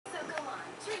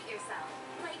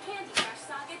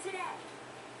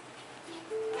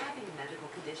having a medical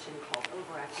condition called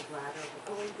overactive bladder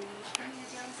or OAB can mean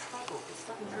a daily struggle with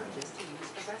sudden urges to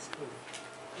use the restroom.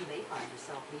 You may find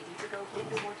yourself needing to go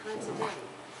 50 more times a day,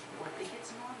 or think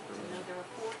it's normal to know there are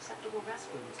 4 acceptable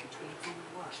restrooms between home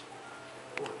and work,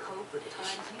 or cope with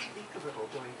times you leak a little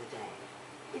during the day.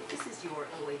 If this is your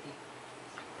OAB...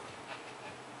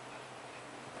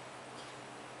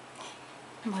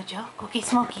 Mojo, go get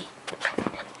Smokie.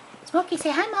 Smokie, say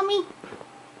hi, Mommy.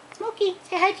 Smokie,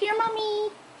 say hi to your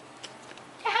mommy.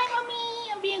 Say hi,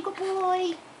 Mommy. I'm being a good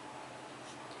boy.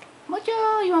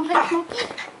 Mojo, you want to play with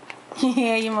Smokie?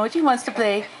 Yeah, your Mojo wants to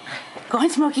play. Go on,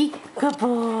 Smokie. Good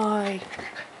boy.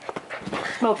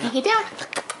 Smokie, get down.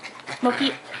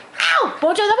 Smokie. Ow!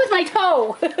 Mojo, that was my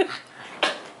toe. Get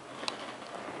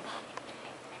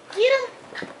him.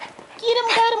 Get him,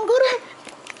 got him, good him.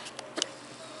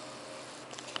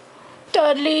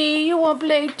 Dudley, you want to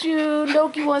play too?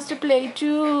 Loki wants to play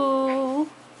too.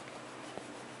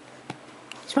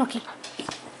 Smokie.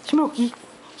 Smokie.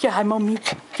 Say hi, Mommy.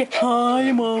 Say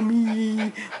hi,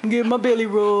 Mommy. Get my belly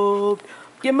rubbed.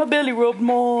 Get my belly rubbed,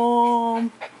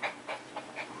 Mom.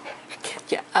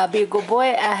 Yeah, I'll be a good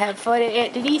boy. I have fun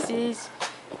at Denise's.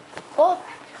 Oh,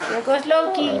 there goes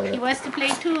Loki. He wants to play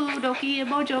too. Loki and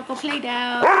Mojo go play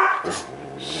now.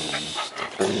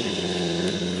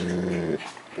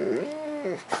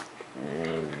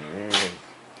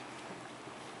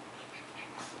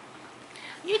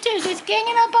 You two just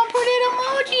ganging up on poor little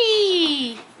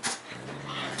Moji.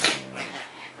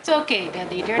 It's okay,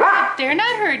 Dudley. They're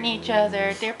not hurting each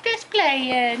other. They're just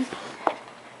playing.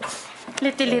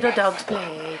 Let the little dogs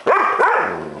play.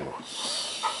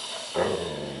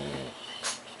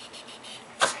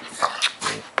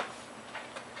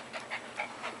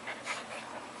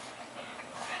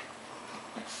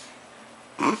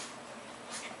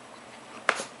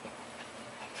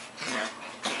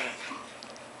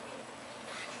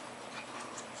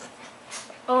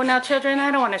 Oh, now children,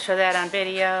 I don't want to show that on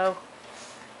video.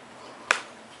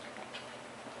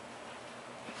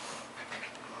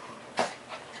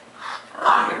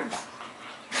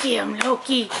 Get him,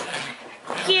 Loki.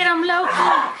 Get him,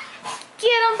 Loki.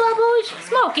 Get him, Bubbles.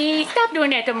 Smokie, stop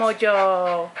doing that to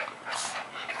Mojo.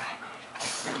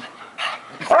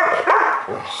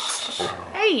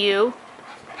 Hey, you.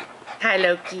 Hi,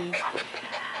 Loki.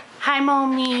 Hi,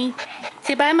 Mommy.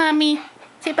 Say bye, Mommy.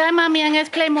 Say bye, Mommy. I'm going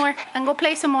to play more. I'm going to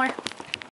play some more.